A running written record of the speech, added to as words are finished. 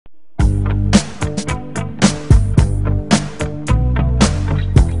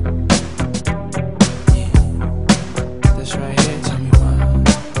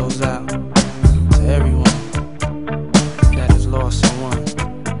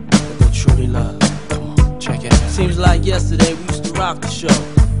Seems like yesterday we used to rock the show.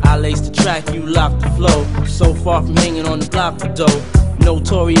 I laced the track, you locked the flow. So far from hanging on the block for dough.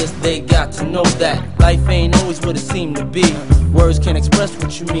 Notorious, they got to know that life ain't always what it seemed to be. Words can't express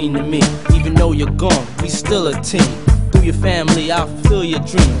what you mean to me. Even though you're gone, we still a team. Through your family, I'll fulfill your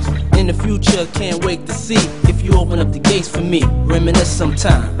dreams. In the future, can't wait to see if you open up the gates for me. Reminisce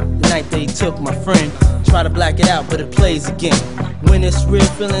sometime, the night they took my friend. Try to black it out, but it plays again. When it's real,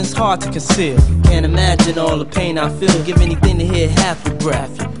 feeling's hard to conceal. Can't imagine all the pain I feel. Give anything to hear half your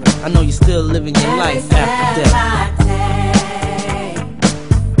breath. I know you're still living your life after death.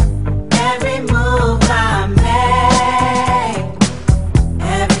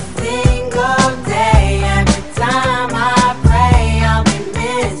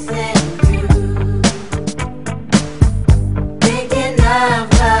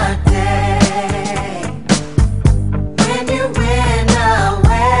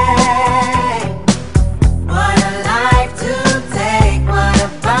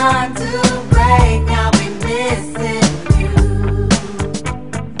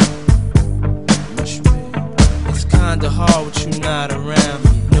 Kinda hard with you not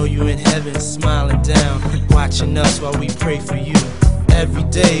around. Know you in heaven smiling down, watching us while we pray for you. Every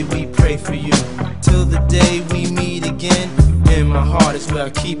day we pray for you, till the day we meet again. In my heart is where I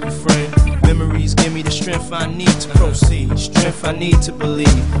keep you, friend. Memories give me the strength I need to proceed, strength I need to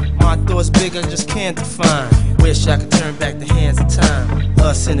believe. My thoughts big, I just can't define. Wish I could turn back the hands of time.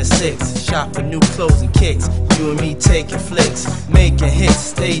 Us in the six, shop for new clothes and kicks. You and me taking flicks, making hits,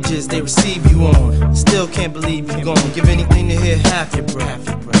 stages they receive you on. Still can't believe you're gone. Give anything to hear half your breath.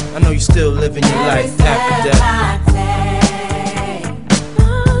 I know you still living your life after death.